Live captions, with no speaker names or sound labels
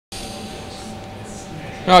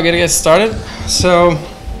I'll get started. So,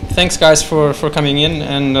 thanks guys for coming in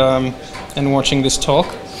and watching this talk.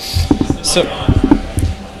 So,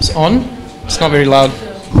 it's on. It's not very loud.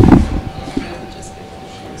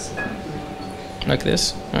 Like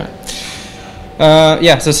this. All right.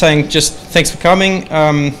 Yeah. So saying just thanks for coming.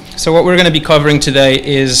 So what we're going to be covering today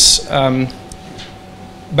is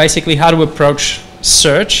basically how to approach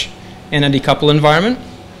search in a decoupled environment.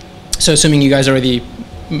 So assuming you guys already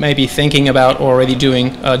maybe thinking about or already doing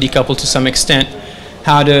decoupled to some extent,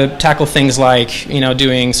 how to tackle things like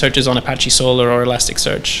doing searches on Apache Solr or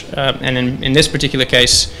Elasticsearch, and in this particular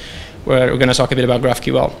case, we're going to talk a bit about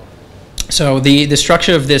GraphQL. So the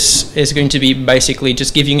structure of this is going to be basically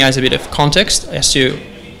just giving you guys a bit of context as to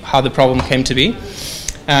how the problem came to be,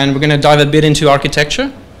 and we're going to dive a bit into architecture,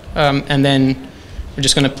 and then we're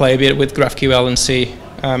just going to play a bit with GraphQL and see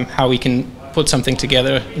how we can put something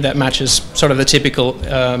together that matches sort of the typical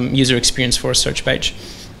user experience for a search page.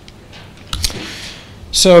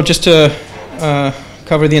 So just to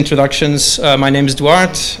cover the introductions, my name is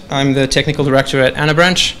Duarte. I'm the technical director at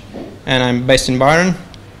Anabranch, and I'm based in Byron.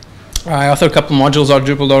 I author a couple modules on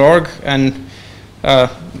Drupal.org and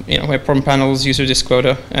web problem panels, user disk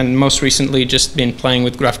quota, and most recently just been playing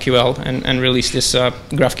with GraphQL and released this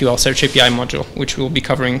GraphQL Search API module, which we'll be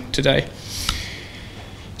covering today.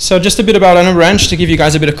 So just a bit about Anabranch to give you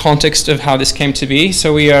guys a bit of context of how this came to be.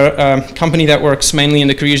 So we are a company that works mainly in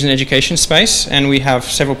the careers and education space, and we have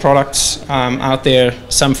several products out there,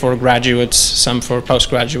 some for graduates, some for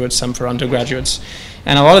postgraduates, some for undergraduates.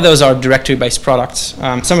 And a lot of those are directory-based products.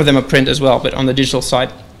 Some of them are print as well, but on the digital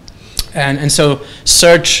side. And so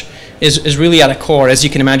search is really at the core, as you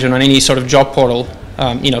can imagine, on any sort of job portal.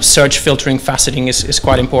 Search filtering, faceting is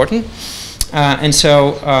quite important. And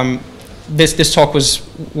so this talk was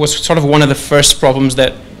sort of one of the first problems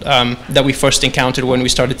that we first encountered when we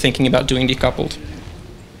started thinking about doing decoupled.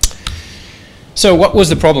 So what was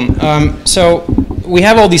the problem? So we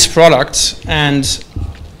have all these products, and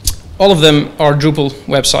all of them are Drupal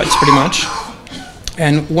websites pretty much.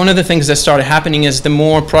 And one of the things that started happening is the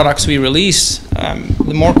more products we release,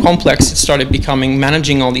 the more complex it started becoming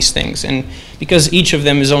managing all these things. And because each of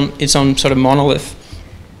them is on its own sort of monolith,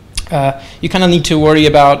 you kind of need to worry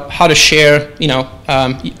about how to share,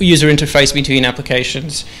 user interface between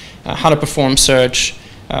applications, how to perform search,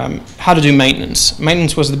 how to do maintenance.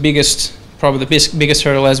 Maintenance was the biggest, probably the biggest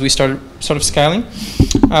hurdle as we started sort of scaling.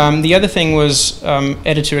 The other thing was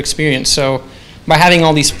editor experience. So by having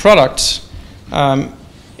all these products,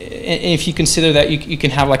 if you consider that you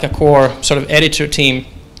can have like a core sort of editor team,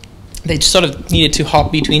 they sort of needed to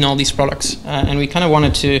hop between all these products, and we kind of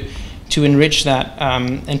wanted to enrich that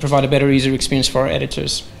and provide a better user experience for our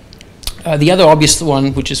editors. The other obvious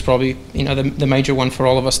one, which is probably the major one for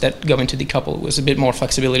all of us that go into decouple, was a bit more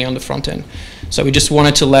flexibility on the front end. So we just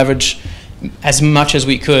wanted to leverage as much as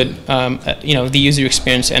we could, the user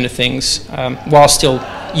experience end of things, while still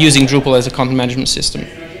using Drupal as a content management system.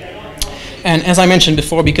 And as I mentioned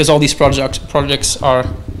before, because all these projects are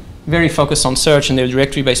very focused on search and they're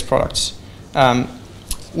directory-based products,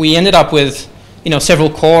 we ended up with several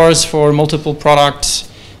cores for multiple products,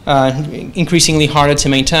 increasingly harder to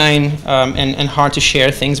maintain and hard to share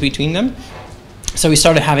things between them. So we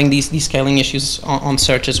started having these scaling issues on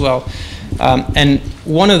search as well. And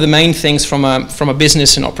one of the main things from a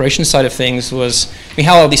business and operations side of things was we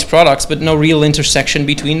had all these products, but no real intersection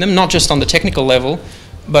between them, not just on the technical level,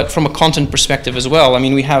 but from a content perspective as well. I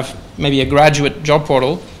mean, we have maybe a graduate job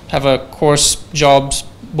portal, have a course jobs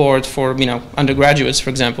board for undergraduates,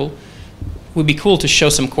 for example. Would be cool to show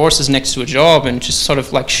some courses next to a job and just sort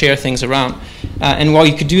of like share things around. And while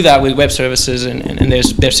you could do that with web services, and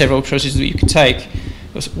there's several approaches that you could take,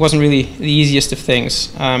 it wasn't really the easiest of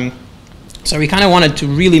things. So we kind of wanted to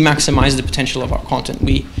really maximize the potential of our content.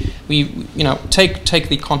 We take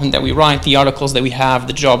the content that we write, the articles that we have,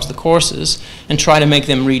 the jobs, the courses, and try to make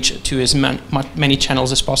them reach to as many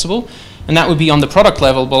channels as possible. And that would be on the product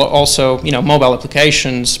level, but also mobile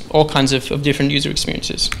applications, all kinds of different user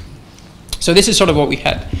experiences. So this is sort of what we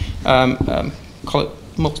had, call it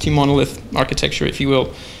multi-monolith architecture, if you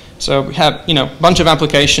will. So we have, a bunch of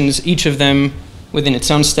applications, each of them within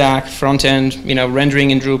its own stack, front end,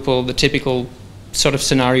 rendering in Drupal, the typical sort of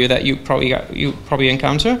scenario that you probably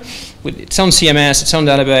encounter, with its own CMS, its own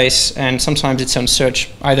database, and sometimes its own search,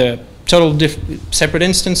 either total separate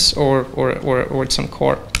instance or its own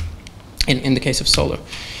core, in the case of Solr.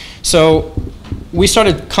 So we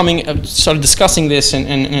started discussing this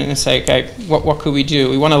and say, okay, what could we do?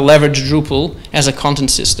 We want to leverage Drupal as a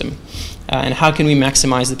content system. And how can we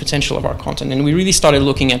maximize the potential of our content? And we really started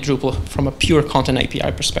looking at Drupal from a pure content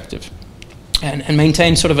API perspective. and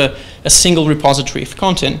maintain sort of a single repository of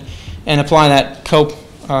content, and apply that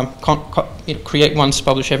create once,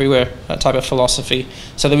 publish everywhere type of philosophy,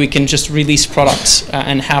 so that we can just release products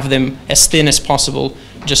and have them as thin as possible,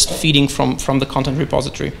 just feeding from the content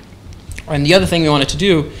repository. And the other thing we wanted to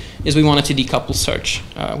do is we wanted to decouple search.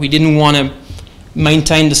 We didn't want to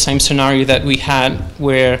maintain the same scenario that we had,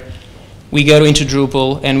 where we go into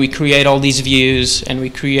Drupal and we create all these views and we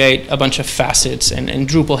create a bunch of facets, and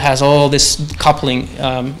Drupal has all this coupling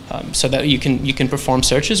so that you can perform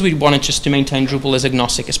searches. We wanted just to maintain Drupal as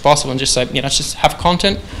agnostic as possible and just say, let's just have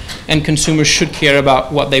content, and consumers should care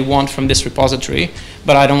about what they want from this repository,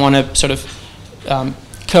 but I don't want to sort of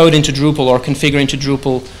code into Drupal or configure into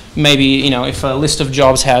Drupal. Maybe, if a list of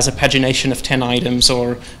jobs has a pagination of 10 items,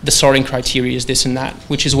 or the sorting criteria is this and that,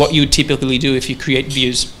 which is what you typically do if you create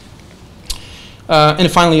views.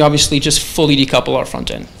 And finally, obviously, just fully decouple our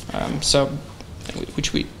front end,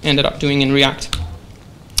 which we ended up doing in React.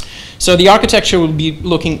 So the architecture will be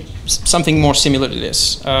looking something more similar to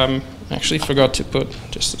this. I actually forgot to put,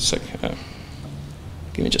 just a sec,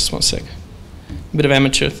 give me just 1 sec. A bit of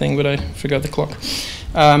amateur thing, but I forgot the clock.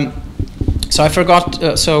 So I forgot,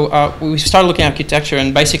 we started looking at architecture,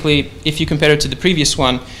 and basically, if you compare it to the previous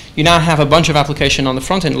one, you now have a bunch of application on the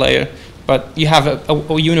front-end layer, but you have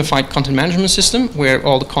a unified content management system where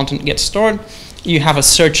all the content gets stored. You have a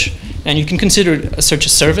search, and you can consider a search a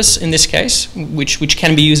service in this case, which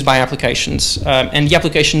can be used by applications, and the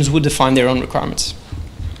applications would define their own requirements.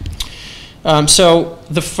 So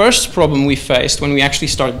the first problem we faced when we actually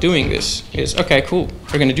started doing this is, okay, cool,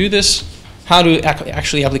 we're going to do this. How do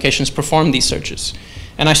actually applications perform these searches?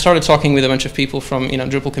 And I started talking with a bunch of people from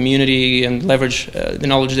Drupal community and leverage the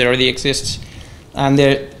knowledge that already exists.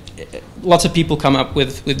 And lots of people come up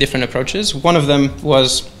with different approaches. One of them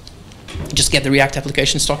was just get the React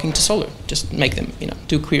applications talking to Solr. Just make them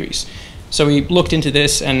do queries. So we looked into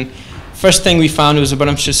this, and first thing we found was a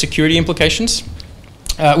bunch of security implications,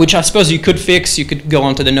 which I suppose you could fix. You could go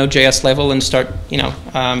onto the Node.js level and start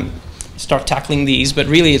start tackling these, but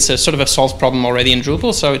really it's a sort of a solved problem already in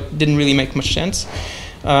Drupal, so it didn't really make much sense.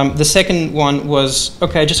 The second one was,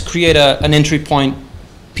 okay, just create an entry point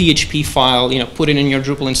PHP file, put it in your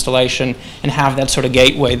Drupal installation and have that sort of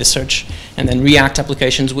gateway, the search, and then React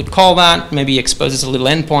applications would call that, maybe expose as a little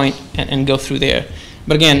endpoint and go through there.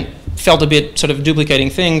 But again, felt a bit sort of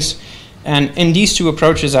duplicating things, and in these two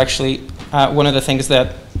approaches actually, one of the things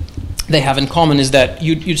that they have in common is that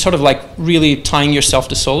you'd sort of like really tying yourself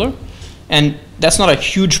to Solr. And that's not a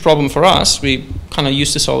huge problem for us. We kind of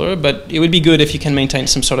used to Solr, but it would be good if you can maintain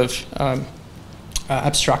some sort of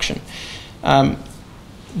abstraction.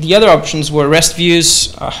 The other options were REST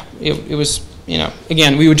views. It was,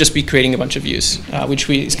 again, we would just be creating a bunch of views, which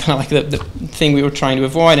is kind of like the thing we were trying to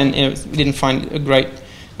avoid, and we didn't find a great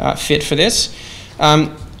fit for this.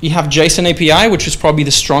 You have JSON API, which is probably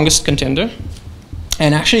the strongest contender,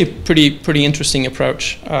 and actually a pretty interesting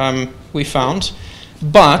approach we found,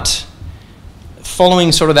 but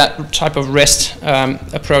following sort of that type of REST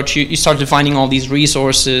approach, you start defining all these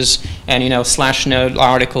resources and /node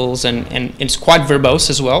articles, and it's quite verbose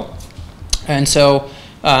as well. And so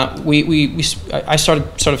I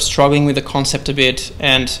started sort of struggling with the concept a bit.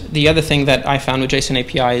 And the other thing that I found with JSON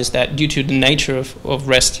API is that due to the nature of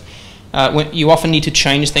REST, when you often need to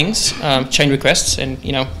change things, chain requests, and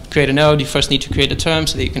create a node. You first need to create a term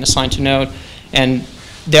so that you can assign to node, and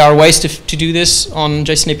there are ways to do this on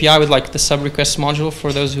JSON API with like the sub requests module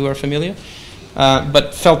for those who are familiar,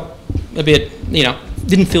 but felt a bit,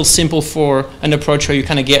 didn't feel simple for an approach where you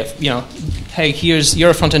kind of get, hey,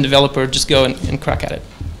 you're a front-end developer, just go and crack at it.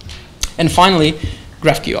 And finally,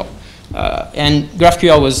 GraphQL. And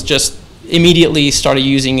GraphQL was just immediately started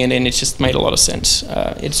using it, and it just made a lot of sense.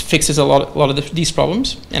 It fixes a lot of these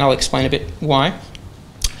problems, and I'll explain a bit why.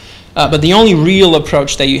 But the only real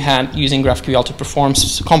approach that you had using GraphQL to perform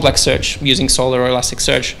complex search using Solr or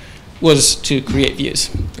Elasticsearch was to create views,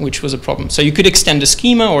 which was a problem. So you could extend a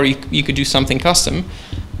schema, or you could do something custom,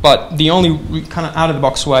 but the only kind of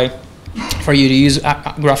out-of-the-box way for you to use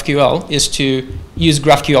GraphQL is to use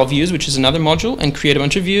GraphQL views, which is another module, and create a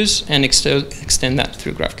bunch of views and extend that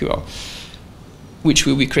through GraphQL, which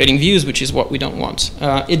will be creating views, which is what we don't want.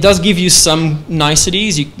 It does give you some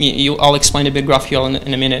niceties. I'll explain a bit GraphQL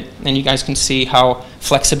in a minute, and you guys can see how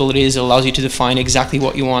flexible it is. It allows you to define exactly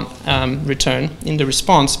what you want return in the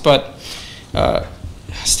response, but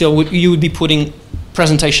still you would be putting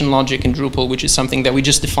presentation logic in Drupal, which is something that we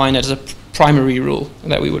just define as a primary rule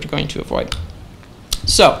that we were going to avoid.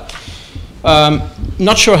 So,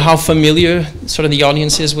 not sure how familiar sort of the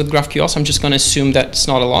audience is with GraphQL, so I'm just going to assume that it's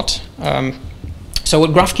not a lot. So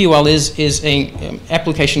what GraphQL is a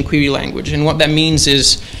application query language, and what that means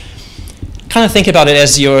is, kind of think about it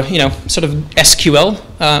as your, sort of SQL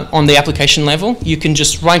on the application level. You can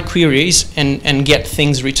just write queries and get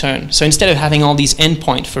things returned. So instead of having all these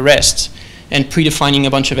endpoints for REST and predefining a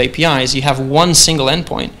bunch of APIs, you have one single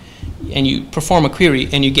endpoint, and you perform a query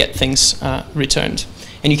and you get things returned.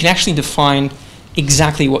 And you can actually define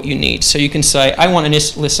exactly what you need. So you can say, I want to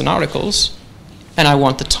listen articles, and I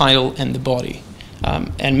want the title and the body.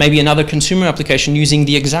 And maybe another consumer application using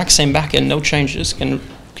the exact same backend, no changes, can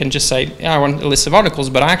just say, yeah, I want a list of articles,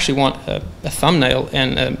 but I actually want a thumbnail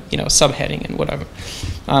and a subheading and whatever.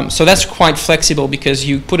 So that's quite flexible because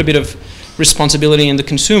you put a bit of responsibility in the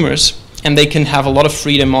consumers, and they can have a lot of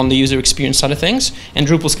freedom on the user experience side of things. And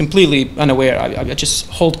Drupal's completely unaware. I just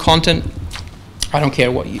hold content. I don't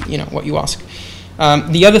care what you ask.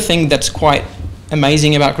 The other thing that's quite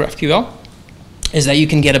amazing about GraphQL is that you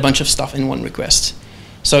can get a bunch of stuff in one request.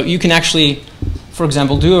 So you can actually, for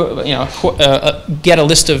example, get a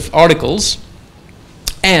list of articles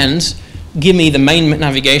and give me the main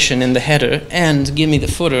navigation in the header and give me the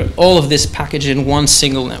footer, all of this packaged in one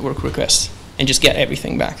single network request, and just get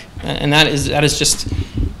everything back. And that is just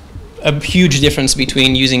a huge difference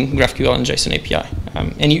between using GraphQL and JSON API.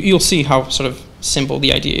 And you'll see how sort of simple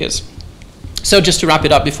the idea is. So just to wrap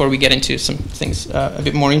it up before we get into some things a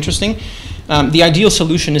bit more interesting, the ideal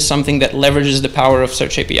solution is something that leverages the power of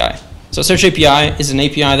Search API. So Search API is an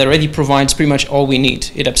API that already provides pretty much all we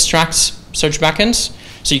need. It abstracts search backends,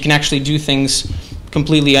 so you can actually do things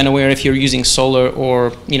completely unaware if you're using Solr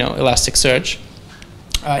or Elasticsearch.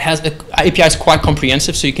 API is quite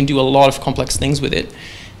comprehensive, so you can do a lot of complex things with it.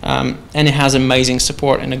 And it has amazing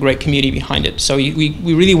support and a great community behind it. So we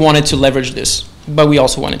really wanted to leverage this, but we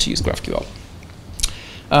also wanted to use GraphQL.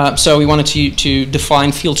 So we wanted to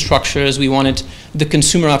define field structures. We wanted the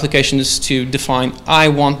consumer applications to define, I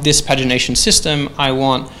want this pagination system, I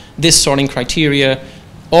want this sorting criteria,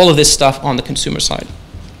 all of this stuff on the consumer side.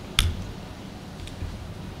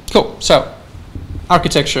 Cool, so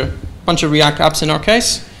architecture, bunch of React apps in our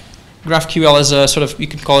case. GraphQL is a sort of, you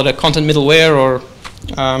could call it a content middleware or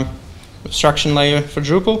abstraction layer for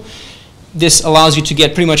Drupal. This allows you to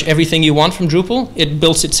get pretty much everything you want from Drupal. It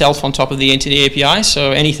builds itself on top of the entity API,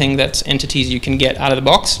 so anything that's entities you can get out of the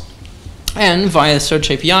box. And via Search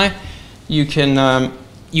API, you can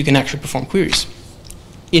actually perform queries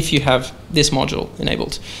if you have this module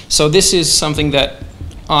enabled. So this is something that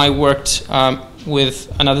I worked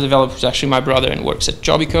with another developer who's actually my brother and works at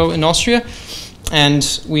Jobico in Austria.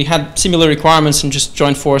 And we had similar requirements and just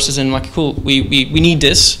joined forces and like, cool, we need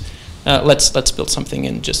this. Let's build something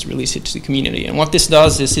and just release it to the community. And what this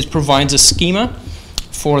does is it provides a schema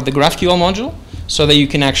for the GraphQL module so that you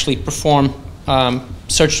can actually perform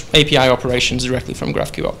Search API operations directly from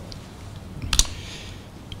GraphQL.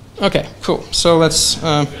 Okay, cool. So let's,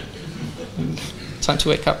 time to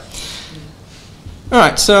wake up. All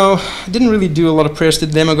right, so I didn't really do a lot of prayers to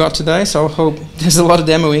the demo god today, so I hope there's a lot of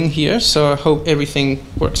demoing here, so I hope everything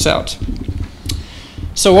works out.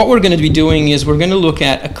 So what we're going to be doing is we're going to look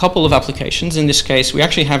at a couple of applications. In this case, we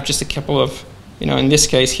actually have just a couple of, in this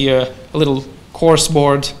case here, a little course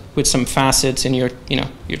board with some facets and your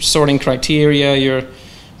sorting criteria, your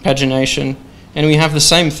pagination. And we have the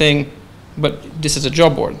same thing, but this is a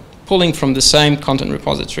job board, pulling from the same content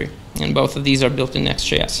repository. And both of these are built in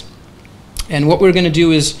Next.js. And what we're going to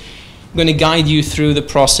do is I'm going to guide you through the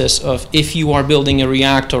process of if you are building a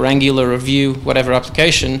React or Angular or Vue, whatever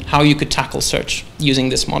application, how you could tackle search using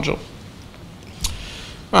this module.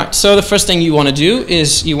 All right, so the first thing you want to do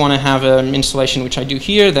is you want to have an installation, which I do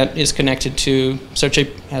here, that is connected to Search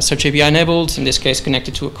API enabled, in this case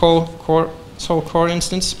connected to a core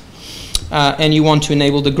instance. And you want to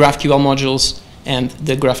enable the GraphQL modules and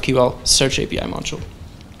the GraphQL Search API module.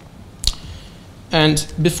 And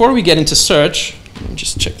before we get into search, let me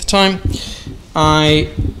just check the time. I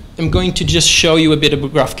am going to just show you a bit of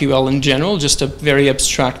GraphQL in general, just a very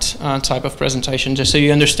abstract type of presentation, just so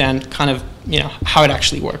you understand kind of how it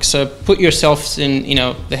actually works. So put yourself in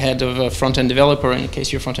the head of a front-end developer. In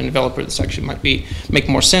case you're a front-end developer, this actually might make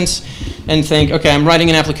more sense. And think, okay, I'm writing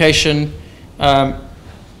an application. I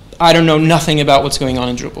don't know nothing about what's going on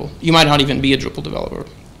in Drupal. You might not even be a Drupal developer,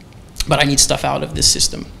 but I need stuff out of this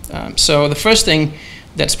system. So the first thing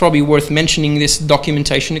that's probably worth mentioning, this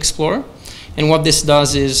Documentation Explorer. And what this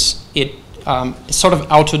does is it sort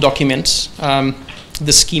of auto-documents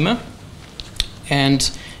the schema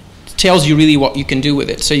and tells you really what you can do with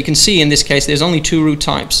it. So you can see in this case there's only two root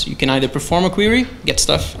types. You can either perform a query, get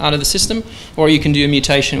stuff out of the system, or you can do a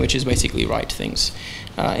mutation, which is basically write things.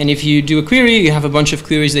 And if you do a query, you have a bunch of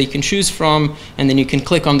queries that you can choose from, and then you can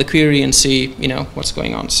click on the query and see, you know, what's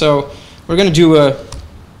going on. So we're going to do a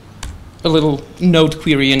little node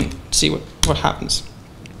query and see what happens.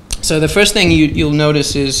 So the first thing you'll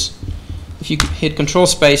notice is if you hit control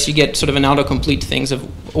space, you get sort of an autocomplete things of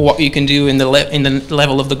what you can do in the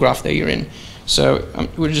level of the graph that you're in. So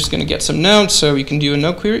we're just going to get some nodes, so you can do a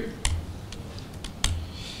node query.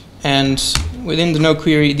 And within the node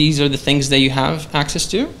query, these are the things that you have access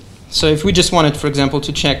to. So if we just wanted, for example,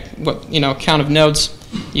 to check what, you know, count of nodes,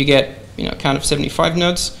 you get, you know, count of 75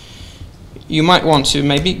 nodes. You might want to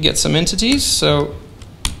maybe get some entities, so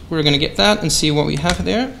we're going to get that and see what we have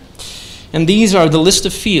there. And these are the list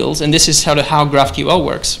of fields, and this is how GraphQL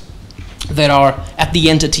works, that are at the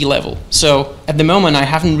entity level. So at the moment, I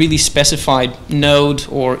haven't really specified node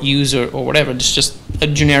or user or whatever. It's just a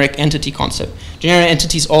generic entity concept. Generic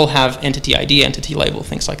entities all have entity ID, entity label,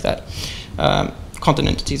 things like that. Content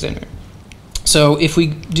entities anyway. So if we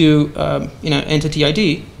do you know, entity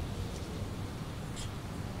ID,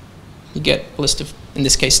 you get a list of, in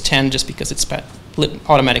this case, 10, just because it's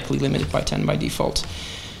automatically limited by 10 by default.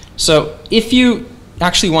 So if you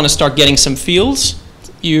actually want to start getting some fields,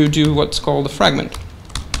 you do what's called a fragment.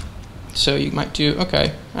 So you might do,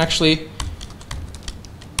 okay, actually,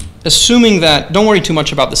 assuming that, don't worry too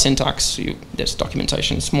much about the syntax, there's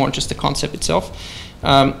documentation, it's more just the concept itself.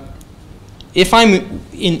 If I'm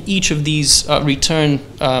in each of these return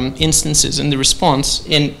instances in the response,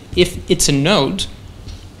 and if it's a node,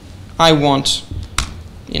 I want,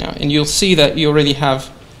 you know, and you'll see that you already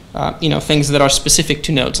have, you know, things that are specific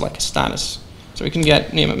to nodes, like a status. So we can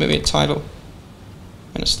get, you know, maybe a title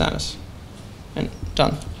and a status, and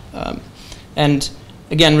done. And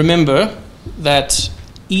again, remember that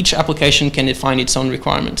each application can define its own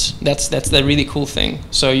requirements. That's the really cool thing.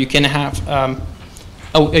 So you can have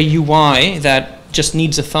a UI that just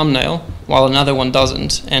needs a thumbnail while another one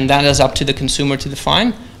doesn't, and that is up to the consumer to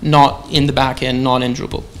define, not in the backend, not in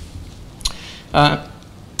Drupal.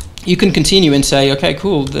 You can continue and say, okay,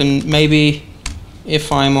 cool, then maybe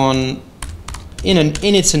if I'm on,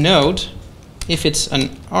 it's a node, if it's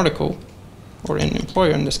an article, or an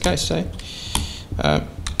employer in this case, say,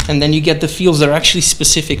 and then you get the fields that are actually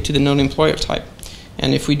specific to the node employer type.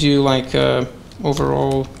 And if we do like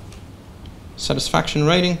overall satisfaction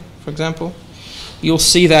rating, for example, you'll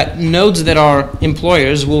see that nodes that are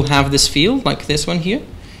employers will have this field, like this one here,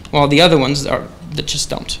 while the other ones that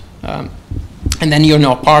just don't. And then your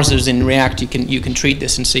parsers in React, you can treat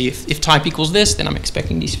this and see if type equals this, then I'm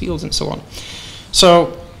expecting these fields and so on.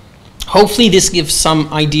 So hopefully this gives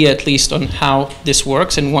some idea at least on how this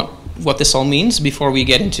works and what this all means before we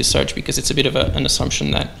get into search, because it's a bit of an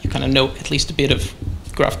assumption that you kind of know at least a bit of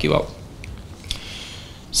GraphQL.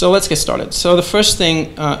 So let's get started. So the first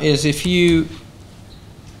thing is if you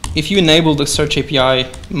enable the Search API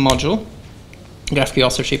module,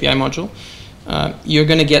 GraphQL Search API module, you're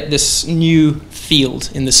going to get this new field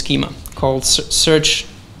in the schema called Search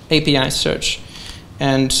API Search.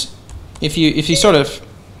 And if you sort of,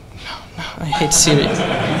 I hate Siri.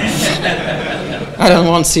 I don't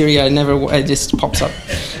want Siri. It just pops up.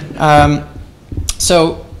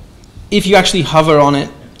 So if you actually hover on it,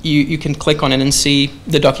 you can click on it and see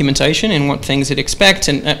the documentation and what things it expects.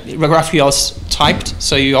 And GraphQL is typed,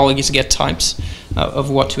 so you always get types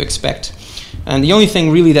of what to expect. And the only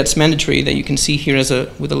thing really that's mandatory that you can see here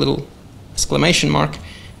with a little exclamation mark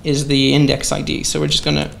is the index ID. So we're just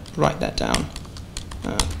going to write that down.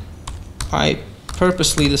 I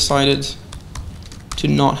purposely decided to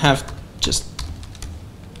not have just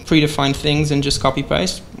predefined things and just copy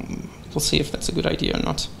paste. We'll see if that's a good idea or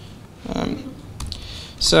not.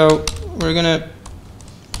 So we're going to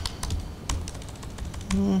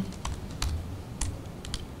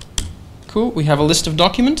cool. We have a list of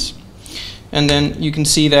documents. And then you can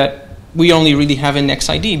see that we only really have index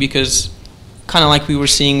ID because, kind of like we were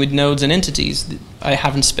seeing with nodes and entities, I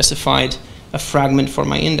haven't specified a fragment for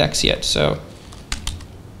my index yet. So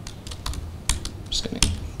I'm just going to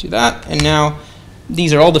do that. And now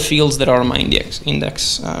these are all the fields that are on my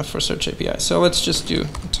index for Search API. So let's just do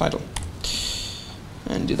a title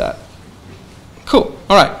and do that. Cool.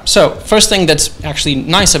 All right. So first thing that's actually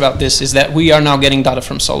nice about this is that we are now getting data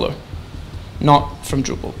from Solr, not from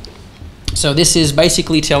Drupal. So this is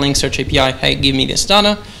basically telling Search API, hey, give me this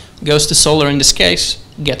data, goes to Solr in this case,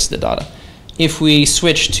 gets the data. If we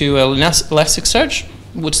switch to Elasticsearch,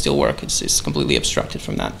 it would still work. It's completely abstracted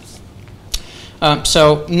from that.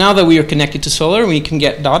 So now that we are connected to Solr, we can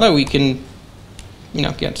get data. We can,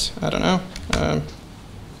 get, I don't know,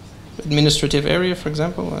 administrative area, for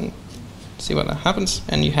example, and see what that happens.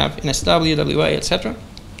 And you have NSW, WA, etc.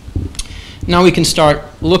 Now we can start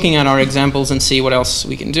looking at our examples and see what else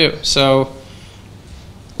we can do. So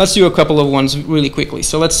let's do a couple of ones really quickly.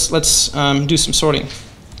 So let's do some sorting.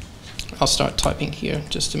 I'll start typing here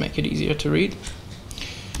just to make it easier to read.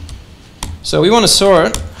 So we want to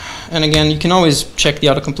sort, and again, you can always check the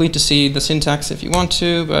autocomplete to see the syntax if you want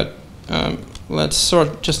to, but let's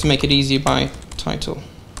sort just to make it easy by title.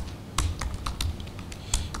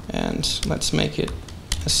 And let's make it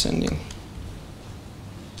ascending.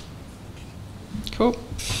 Cool.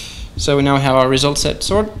 So we now have our result set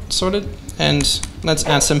sorted, and let's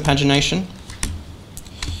add some pagination.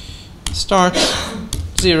 Start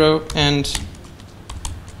 0 and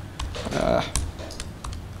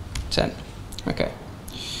 10. Okay.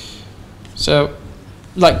 So,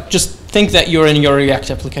 like, just think that you're in your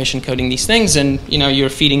React application coding these things, and you're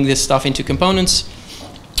feeding this stuff into components.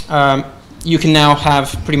 You can now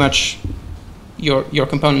have pretty much your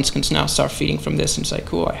components can now start feeding from this and say,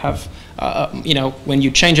 cool, I have, when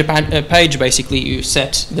you change a page, basically you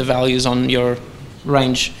set the values on your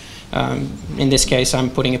range. In this case, I'm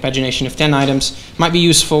putting a pagination of 10 items. Might be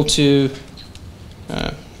useful to,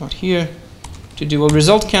 not here, to do a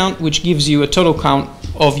result count, which gives you a total count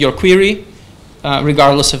of your query,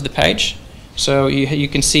 regardless of the page. So you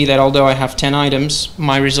can see that although I have 10 items,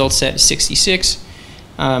 my result set is 66.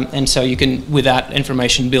 And so you can, with that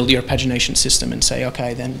information, build your pagination system and say,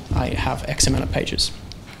 okay, then I have X amount of pages.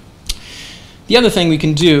 The other thing we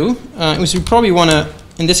can do is we probably want to,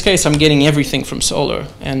 in this case, I'm getting everything from Solr.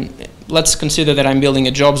 And let's consider that I'm building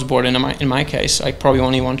a jobs board. And in my case, I probably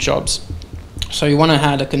only want jobs. So you want to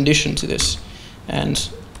add a condition to this. And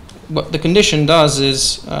what the condition does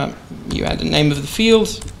is you add the name of the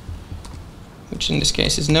field, which in this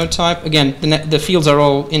case is node type. Again, the fields are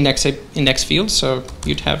all index fields, so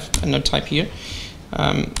you'd have a node type here.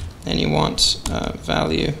 And you want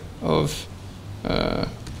value of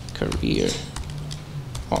career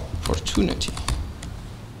opportunity.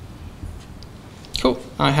 Cool.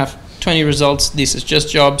 I have 20 results. This is just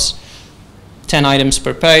jobs. 10 items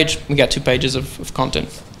per page. We got 2 pages of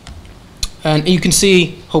content. And you can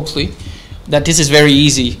see, hopefully, that this is very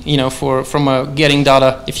easy, from getting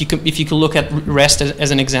data. If you could look at REST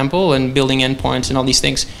as an example and building endpoints and all these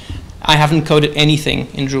things, I haven't coded anything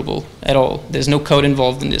in Drupal at all. There's no code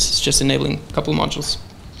involved in this. It's just enabling a couple of modules.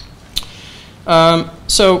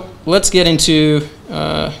 So let's get into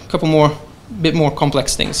a couple more, bit more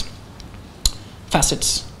complex things.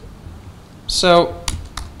 Facets. So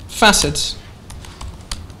facets.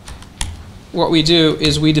 What we do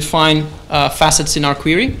is we define facets in our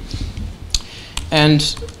query. And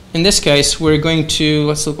in this case, we're going to,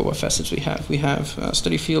 let's look at what facets we have. We have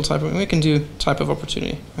study field type, we can do type of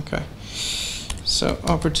opportunity. Okay. So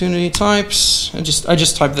opportunity types, I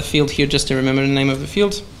just type the field here just to remember the name of the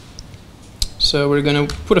field. So we're going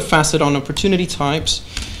to put a facet on opportunity types.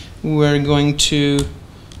 We're going to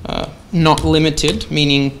not limited,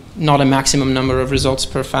 meaning not a maximum number of results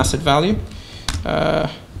per facet value.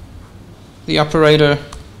 The operator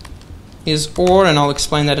is OR, and I'll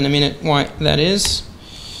explain that in a minute why that is.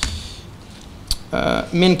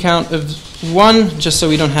 Min count of 1, just so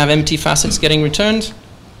we don't have empty facets getting returned.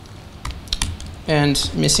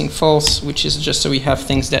 And missing false, which is just so we have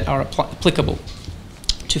things that are applicable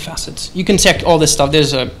to facets. You can check all this stuff.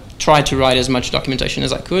 There's a try to write as much documentation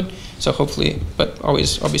as I could, so hopefully, but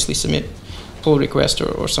always obviously submit pull request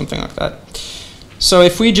or something like that. So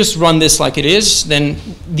if we just run this like it is, then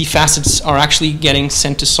the facets are actually getting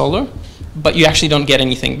sent to Solr, but you actually don't get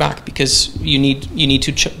anything back because you need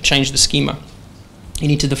to change the schema. You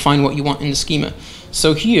need to define what you want in the schema.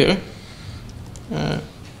 So here,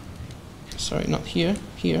 sorry, not here,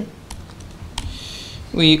 here.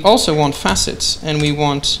 We also want facets, and we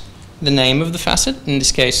want the name of the facet, in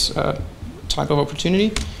this case, type of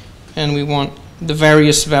opportunity, and we want the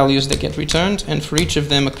various values that get returned, and for each of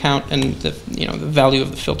them a count and the the value of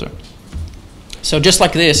the filter. So just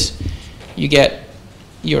like this, you get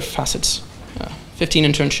your facets: 15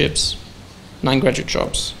 internships, 9 graduate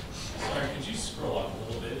jobs. Sorry, could you scroll up a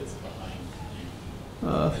little bit? It's behind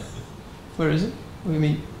you. Where is it? What do you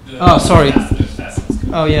mean? Oh, sorry. Facets.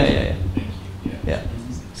 Oh, yeah. Thank you. Yeah.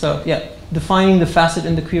 So yeah, defining the facet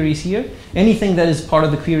in the query is here. Anything that is part of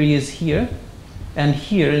the query is here, and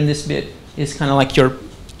here in this bit is kind of like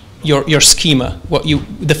your schema,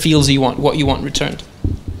 the fields you want, what you want returned.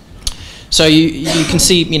 So you can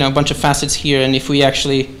see a bunch of facets here, and if we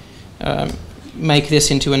actually make this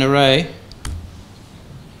into an array,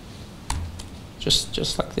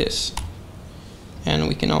 just like this, and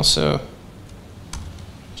we can also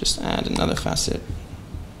just add another facet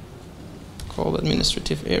called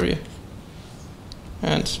administrative area,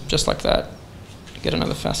 and just like that, get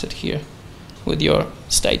another facet here. with your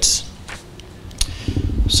states.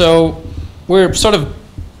 So we're sort of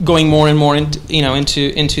going more and more into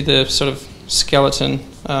the sort of skeleton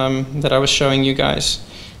that I was showing you guys,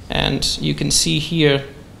 and you can see here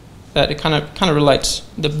that it kind of relates.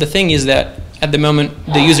 The thing is that at the moment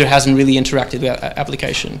the user hasn't really interacted with the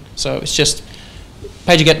application, so it's just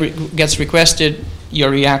page gets requested, your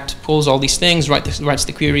React pulls all these things, writes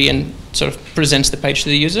the query, and sort of presents the page to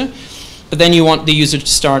the user. But then you want the user to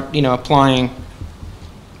start, applying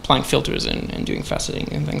filters and doing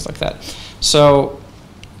faceting and things like that. So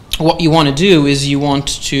what you want to do is you want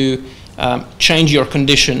to change your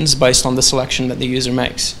conditions based on the selection that the user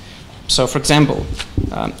makes. So for example,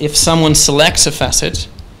 if someone selects a facet,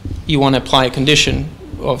 you want to apply a condition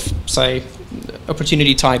of, say,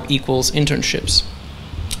 opportunity type equals internships.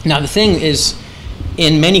 Now the thing is,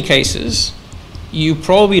 in many cases, you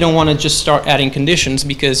probably don't want to just start adding conditions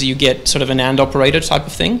because you get sort of an AND operator type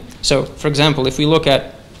of thing. So for example, if we look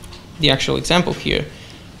at the actual example here,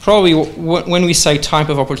 probably when we say type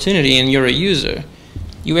of opportunity and you're a user,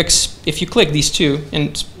 if you click these two, and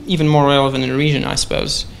it's even more relevant in a region, I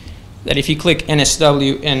suppose, that if you click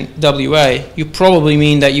NSW and WA, you probably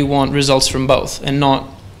mean that you want results from both and not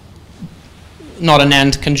an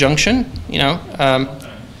AND conjunction.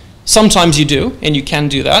 Sometimes you do, and you can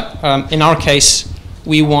do that. In our case,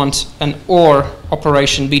 we want an OR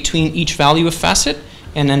operation between each value of facet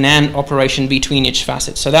and an AND operation between each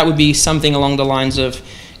facet. So that would be something along the lines of,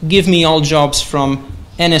 give me all jobs from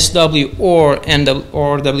NSW or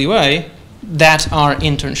WA that are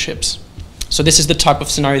internships. So this is the type of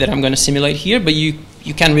scenario that I'm going to simulate here, but you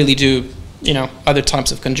can really do other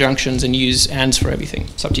types of conjunctions and use ANDs for everything.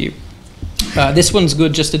 It's up to you. This one's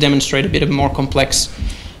good just to demonstrate a bit of more complex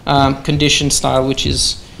condition style, which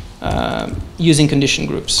is using condition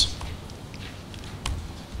groups.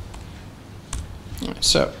 Right,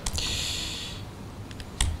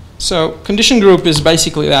 so condition group is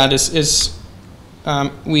basically that.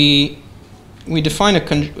 We define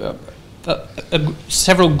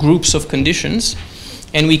several groups of conditions,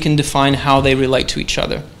 and we can define how they relate to each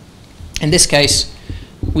other. In this case,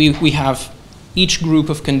 we have each group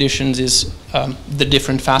of conditions is the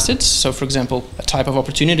different facets. So for example, a type of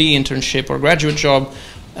opportunity, internship or graduate job.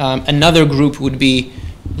 Another group would be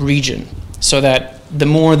region, so that the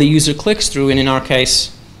more the user clicks through, and in our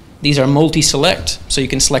case, these are multi-select, so you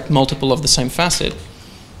can select multiple of the same facet.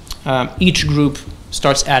 Each group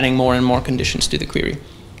starts adding more and more conditions to the query.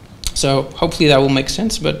 So hopefully that will make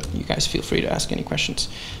sense, but you guys feel free to ask any questions.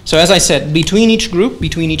 So as I said, between each group,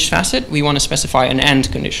 between each facet, we want to specify an AND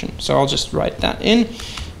condition. So I'll just write that in,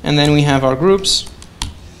 and then we have our groups.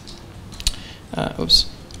 Oops.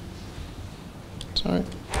 Sorry.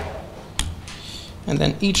 And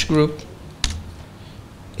then each group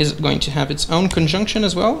is going to have its own conjunction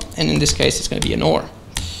as well, and in this case it's going to be an OR.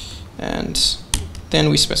 And then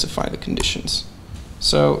we specify the conditions.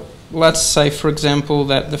 So let's say, for example,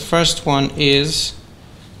 that the first one is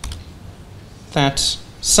that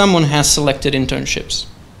someone has selected internships.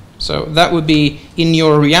 So that would be, in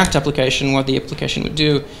your React application, what the application would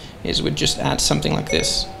do is would just add something like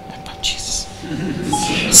this. Oh, Jesus.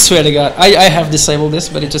 Swear to God. I have disabled this,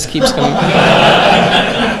 but it just keeps coming.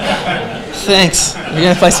 Thanks. We're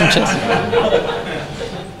going to play some chess.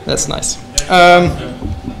 That's nice.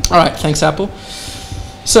 All right, thanks, Apple.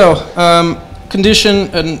 So, condition,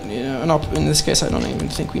 in this case, I don't even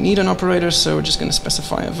think we need an operator, so we're just going to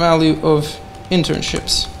specify a value of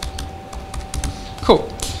internships. Cool.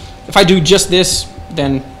 If I do just this,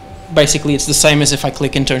 then basically it's the same as if I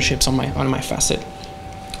click internships on my facet.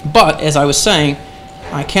 But as I was saying,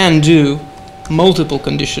 I can do multiple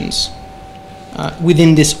conditions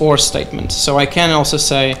within this OR statement. So I can also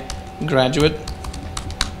say graduate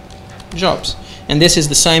jobs, and this is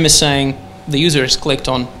the same as saying the user has clicked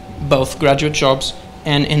on both graduate jobs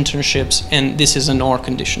and internships, and this is an OR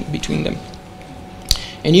condition between them.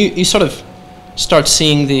 And you sort of start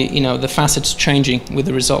seeing the facets changing with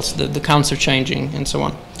the results, the counts are changing, and so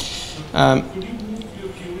on. Could you move your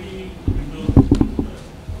query window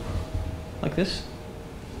Like this?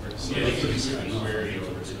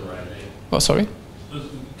 Oh, sorry?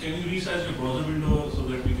 Can you resize your browser window so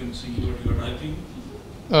that we can see what you are typing?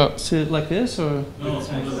 So like this, or? No,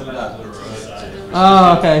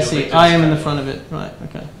 Oh, okay, I see. I am in the front of it. Right,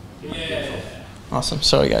 okay. yeah. Awesome.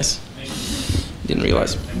 Sorry, guys. Didn't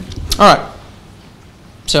realize. All right.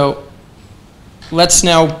 So let's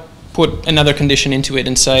now put another condition into it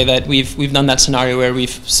and say that we've done that scenario where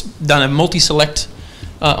we've done a multi-select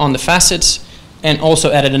on the facets and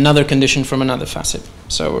also added another condition from another facet.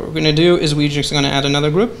 So what we're going to do is we're just going to add another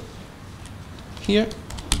group here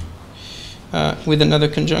with another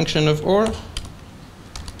conjunction of OR.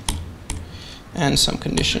 and some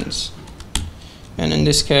conditions. And in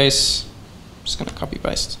this case, I'm just going to copy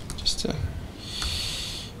paste.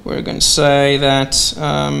 We're going to say that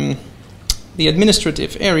the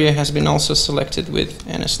administrative area has been also selected with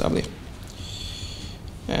NSW.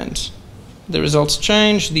 And the results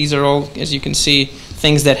change. These are all, as you can see,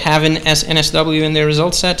 things that have an NSW in their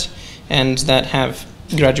result set and that have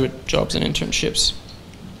graduate jobs and internships.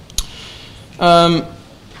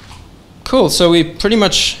 Cool, so we pretty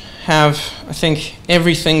much have, I think,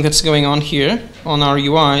 everything that's going on here on our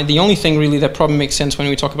UI. The only thing really that probably makes sense when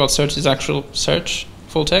we talk about search is actual search,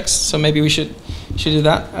 full text, so maybe we should do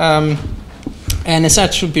that. And it's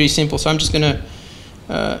actually pretty simple, so I'm just going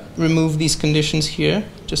to remove these conditions here,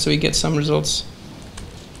 just so we get some results.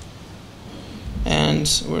 And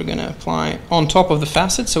we're going to apply on top of the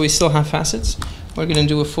facets, so we still have facets. We're going to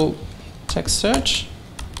do a full text search.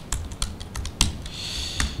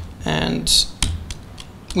 And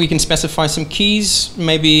we can specify some keys,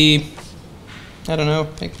 maybe, I don't know,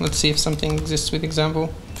 let's see if something exists with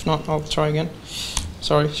example. If not, I'll try again.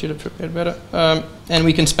 Sorry, should have prepared better. And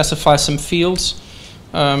we can specify some fields,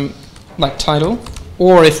 like title,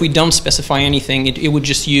 or if we don't specify anything, it would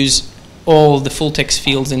just use all the full text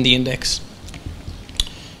fields in the index.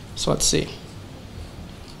 So let's see.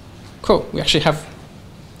 Cool, we actually have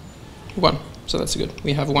one, so that's good.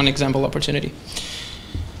 We have one example opportunity.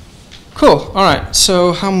 Cool, all right,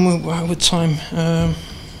 so how with time?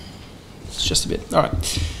 It's just a bit, all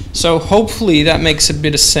right. So hopefully that makes a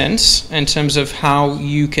bit of sense in terms of how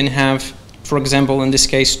you can have, for example, in this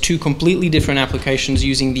case, two completely different applications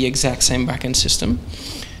using the exact same backend system.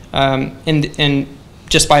 And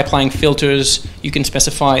just by applying filters, you can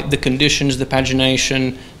specify the conditions, the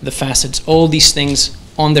pagination, the facets, all these things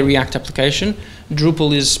on the React application.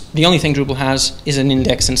 Drupal is, the only thing Drupal has is an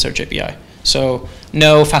index and search API. So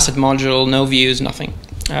no facet module, no views, nothing.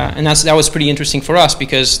 And that was pretty interesting for us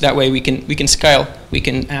because that way we can scale. We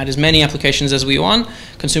can add as many applications as we want.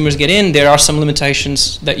 Consumers get in. There are some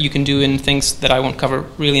limitations that you can do in things that I won't cover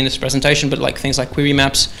really in this presentation, but like things like query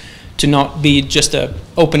maps, to not be just an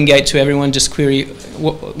open gate to everyone, just query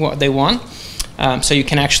what they want. So you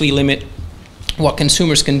can actually limit what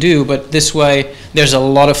consumers can do, but this way there's a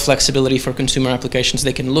lot of flexibility for consumer applications.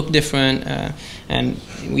 They can look different, and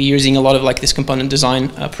we're using a lot of like this component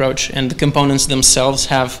design approach, and the components themselves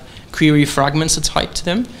have query fragments tied to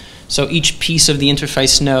them. So each piece of the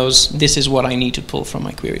interface knows this is what I need to pull from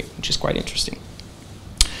my query, which is quite interesting.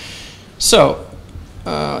 So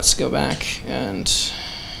let's go back, and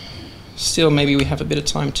still maybe we have a bit of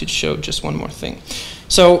time to show just one more thing.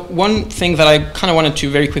 So one thing that I kind of wanted to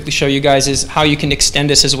very quickly show you guys is how you can extend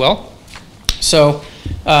this as well. So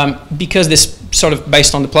because this sort of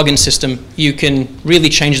based on the plugin system, you can really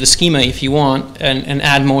change the schema if you want and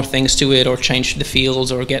add more things to it, or change the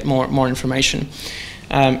fields, or get more information.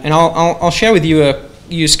 And I'll share with you a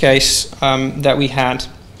use case that we had.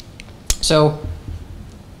 So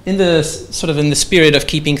in the spirit of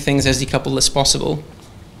keeping things as decoupled as possible,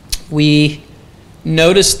 we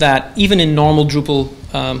noticed that even in normal Drupal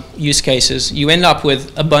use cases, you end up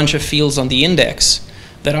with a bunch of fields on the index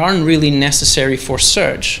that aren't really necessary for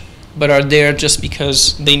search, but are there just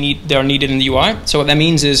because they are needed in the UI. So what that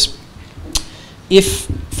means is, if,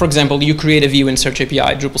 for example, you create a view in Search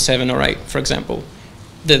API, Drupal 7 or 8, for example,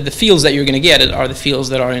 the fields that you're going to get are the fields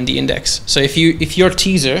that are in the index. So if your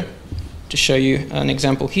teaser, to show you an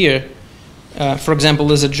example here, for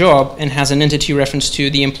example, is a job and has an entity reference to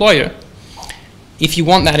the employer, if you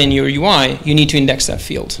want that in your UI, you need to index that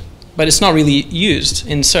field. But it's not really used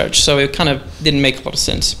in search, so it kind of didn't make a lot of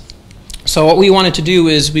sense. So what we wanted to do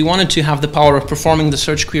is we wanted to have the power of performing the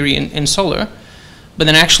search query in Solr, but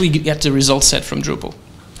then actually get the result set from Drupal.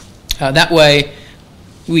 That way,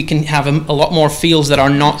 we can have a lot more fields that are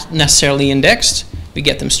not necessarily indexed. We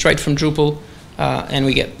get them straight from Drupal, and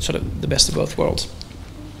we get sort of the best of both worlds.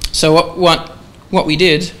 So what we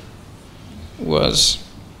did was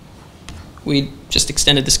we just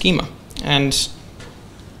extended the schema, and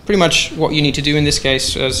pretty much what you need to do in this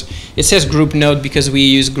case is, it says group node because we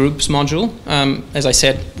use groups module. As I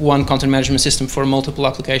said, one content management system for multiple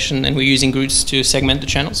application, and we're using groups to segment the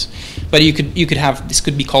channels. But you could have, this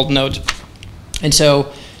could be called node. And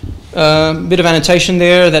so a bit of annotation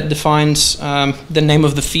there that defines the name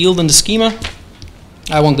of the field in the schema.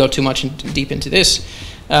 I won't go too much deep into this.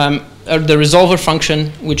 The resolver function,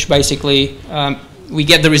 which basically we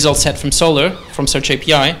get the result set from Solr, from Search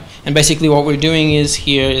API, and basically what we're doing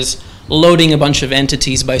is loading a bunch of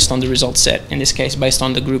entities based on the result set, in this case based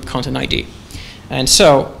on the group content ID. And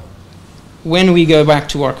so when we go back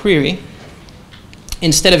to our query,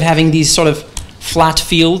 instead of having these sort of flat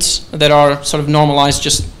fields that are sort of normalized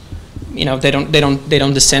just you know, they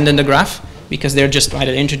don't descend in the graph because they're just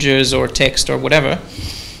either integers or text or whatever.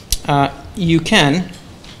 You can,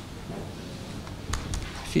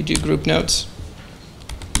 if you do group nodes,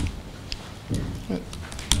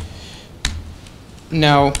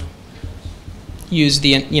 now use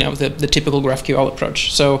the typical GraphQL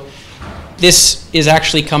approach. So this is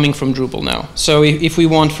actually coming from Drupal now. So if we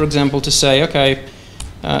want, for example, to say, okay,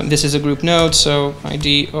 this is a group node, so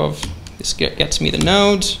ID of this gets me the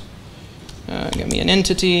node, get me an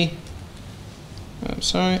entity. I'm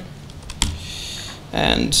sorry,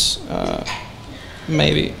 and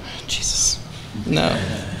maybe Jesus, no,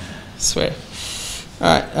 I swear. All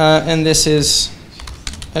right, and this is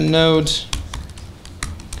a node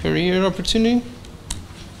career opportunity.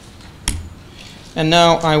 And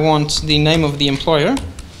now I want the name of the employer.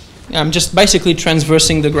 I'm just basically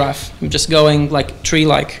transversing the graph. I'm just going like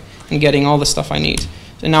tree-like and getting all the stuff I need.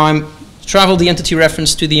 So now I'm travel the entity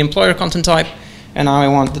reference to the employer content type, and now I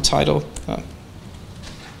want the title,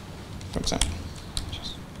 for example.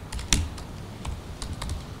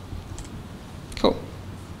 Cool.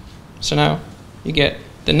 So now you get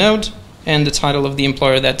the node and the title of the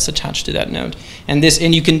employer that's attached to that node. And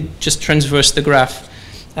you can just transverse the graph.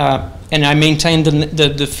 And I maintain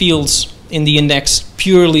the fields in the index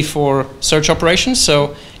purely for search operations.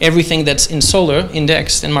 So everything that's in Solr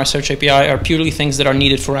indexed in my search API are purely things that are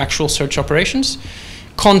needed for actual search operations.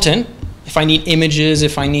 Content, if I need images,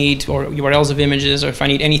 if I need or URLs of images, or if I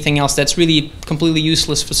need anything else that's really completely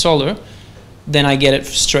useless for Solr, then I get it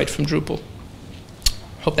straight from Drupal.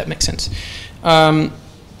 Hope that makes sense.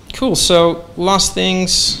 Cool. So last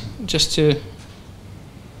things, just to.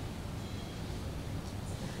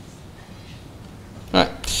 All right.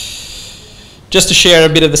 Just to share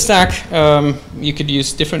a bit of the stack, you could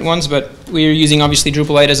use different ones, but we're using obviously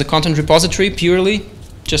Drupal 8 as a content repository purely,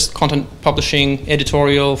 just content publishing,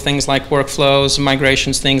 editorial, things like workflows,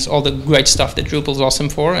 migrations, things, all the great stuff that Drupal is awesome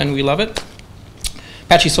for, and we love it.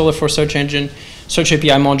 Apache Solr for search engine, search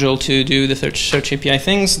API module to do the search API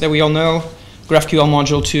things that we all know, GraphQL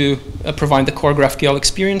module to provide the core GraphQL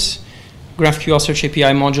experience, GraphQL Search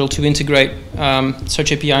API module to integrate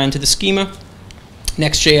Search API into the schema,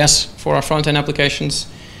 Next.js for our front-end applications,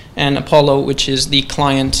 and Apollo, which is the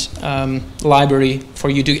client library for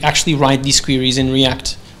you to actually write these queries in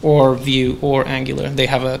React or Vue or Angular. They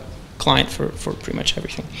have a client for pretty much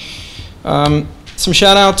everything. Some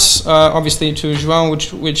shout-outs, obviously, to João,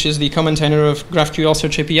 which is the co-maintainer of GraphQL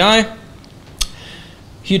Search API.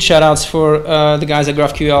 Huge shout-outs for the guys at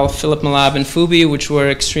GraphQL, Philip Malab and Fubi, which were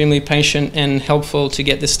extremely patient and helpful to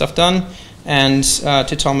get this stuff done. And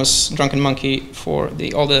to Thomas Drunken Monkey for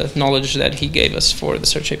all the knowledge that he gave us for the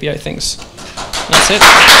Search API things. That's it.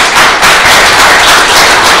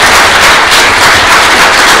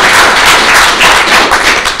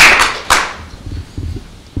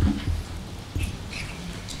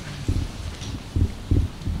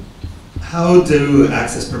 How do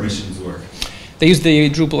access permissions work? They use the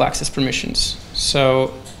Drupal access permissions.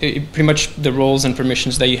 So pretty much the roles and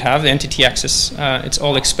permissions that you have, the entity access, it's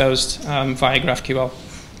all exposed via GraphQL.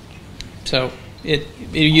 So it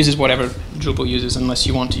uses whatever Drupal uses unless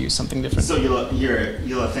you want to use something different. So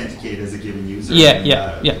you'll authenticate as a given user?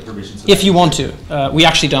 Yeah. Permissions if you want to. We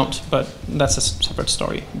actually don't, but that's a separate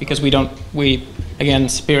story because again,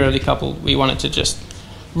 superior decoupled, we wanted to just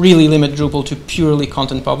really limit Drupal to purely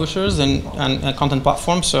content publishers and content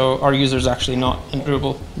platforms, so our users actually not in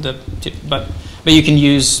Drupal, but you can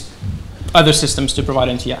use other systems to provide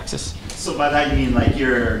entity access. So by that you mean like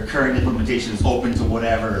your current implementation is open to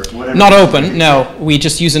whatever? Not open, no. We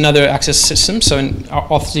just use another access system, so in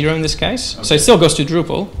Auth0 in this case. Okay. So it still goes to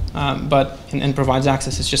Drupal, and provides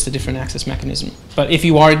access. It's just a different access mechanism. But if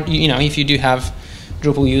if you do have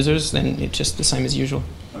Drupal users, then it's just the same as usual.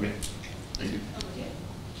 Okay. Thank you.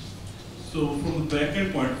 So from the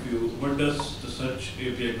backend point of view, what does the Search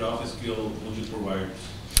API GraphQL module provide?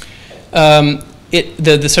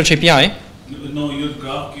 The Search API? No, your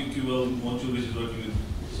GraphQL module which is working with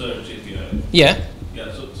Search API. Yeah.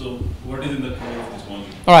 Yeah, so what is in the core of this module?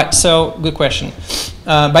 All right, so good question.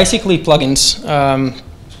 Basically plugins.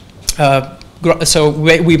 So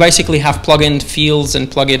we basically have plugin fields and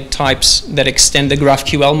plugin types that extend the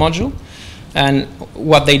GraphQL module. And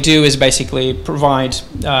what they do is basically provide,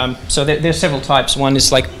 so there's several types. One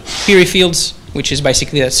is like query fields, which is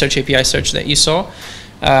basically that Search API search that you saw.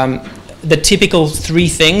 The typical three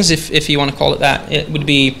things, if you want to call it that, it would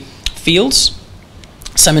be fields.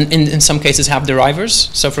 Some in some cases have derivers.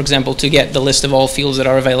 So for example, to get the list of all fields that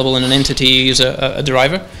are available in an entity, you use a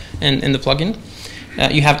deriver in the plugin.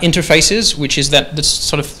 You have interfaces, which is the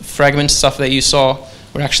sort of fragment stuff that you saw,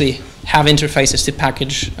 or actually have interfaces to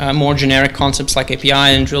package more generic concepts like API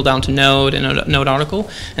and drill down to node and node article,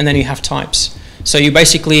 and then you have types. So you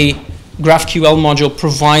basically, GraphQL module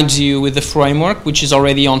provides you with the framework, which is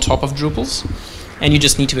already on top of Drupal's, and you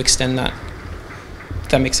just need to extend that. If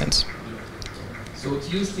that makes sense. So to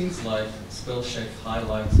use things like spell check,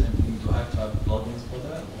 highlights, and everything, do I have to have plugins for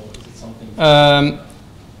that, or is it something?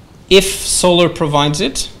 If Solar provides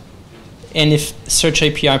it, and if Search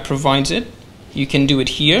API provides it, you can do it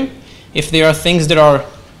here. If there are things that are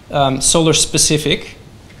Solar specific,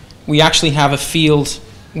 we actually have a field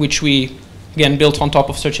which we, again, built on top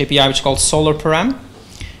of Search API, which is called Solar param.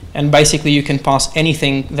 And basically you can pass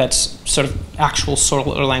anything that's sort of actual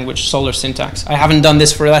Solar language, Solar syntax. I haven't done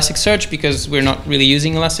this for Elasticsearch because we're not really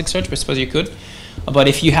using Elasticsearch, but I suppose you could. But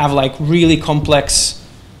if you have like really complex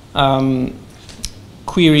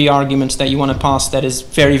query arguments that you want to pass that is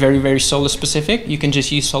very, very, very Solar specific, you can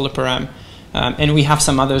just use Solar param. And we have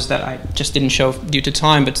some others that I just didn't show due to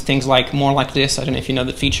time, but things like more like this. I don't know if you know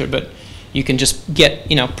the feature, but you can just get,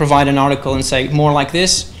 provide an article and say more like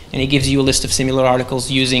this, and it gives you a list of similar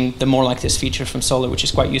articles using the more like this feature from Solar, which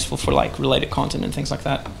is quite useful for like related content and things like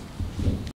that.